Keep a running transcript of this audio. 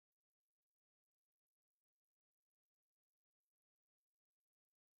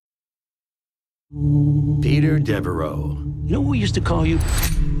Peter Devereaux. You know what we used to call you?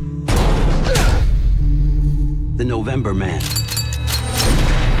 The November Man.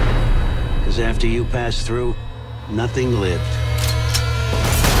 Because after you passed through, nothing lived.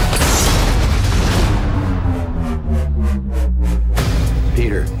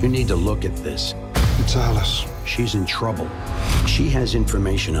 Peter, you need to look at this. It's Alice. She's in trouble. She has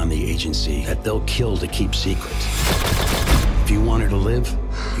information on the agency that they'll kill to keep secret. If you want her to live,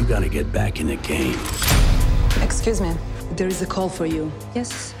 you gotta get back in the game. Excuse me. There is a call for you.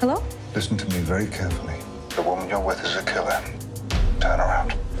 Yes, hello? Listen to me very carefully. The woman you're with is a killer. Turn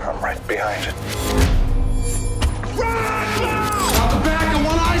around. I'm right behind you. Out the back and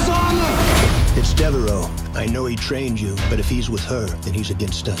one eye's on them! It's Devereaux. I know he trained you, but if he's with her, then he's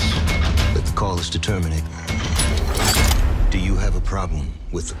against us. But the call is to terminate. Do you have a problem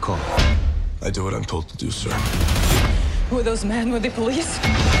with the call? I do what I'm told to do, sir. Who are those men with the police?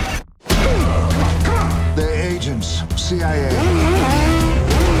 They're agents. CIA.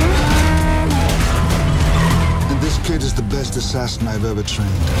 And this kid is the best assassin I've ever trained.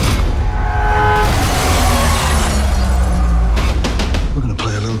 We're gonna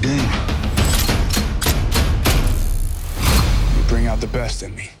play a little game. You bring out the best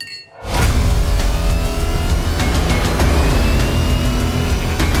in me.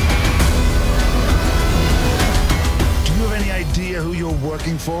 Do you have any idea who you're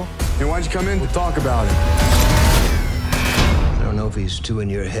working for? Hey, why don't you come in? We'll talk about it. I don't know if he's too in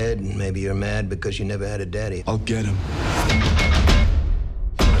your head, and maybe you're mad because you never had a daddy. I'll get him.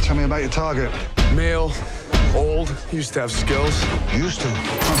 Tell me about your target. Male, old, used to have skills. Used to.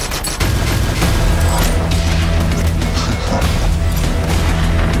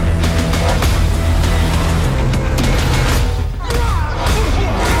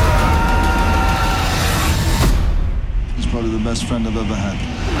 He's probably the best friend I've ever had.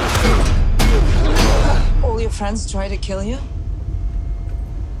 All your friends try to kill you?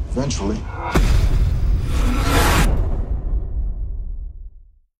 Eventually.